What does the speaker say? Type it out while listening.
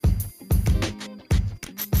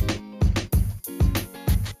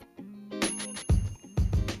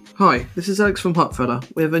Hi, this is Alex from Hotfella.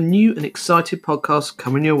 We have a new and exciting podcast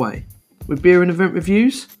coming your way, with beer and event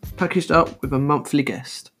reviews packaged up with a monthly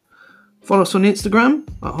guest. Follow us on Instagram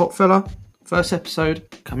at Hotfella. First episode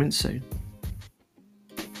coming soon.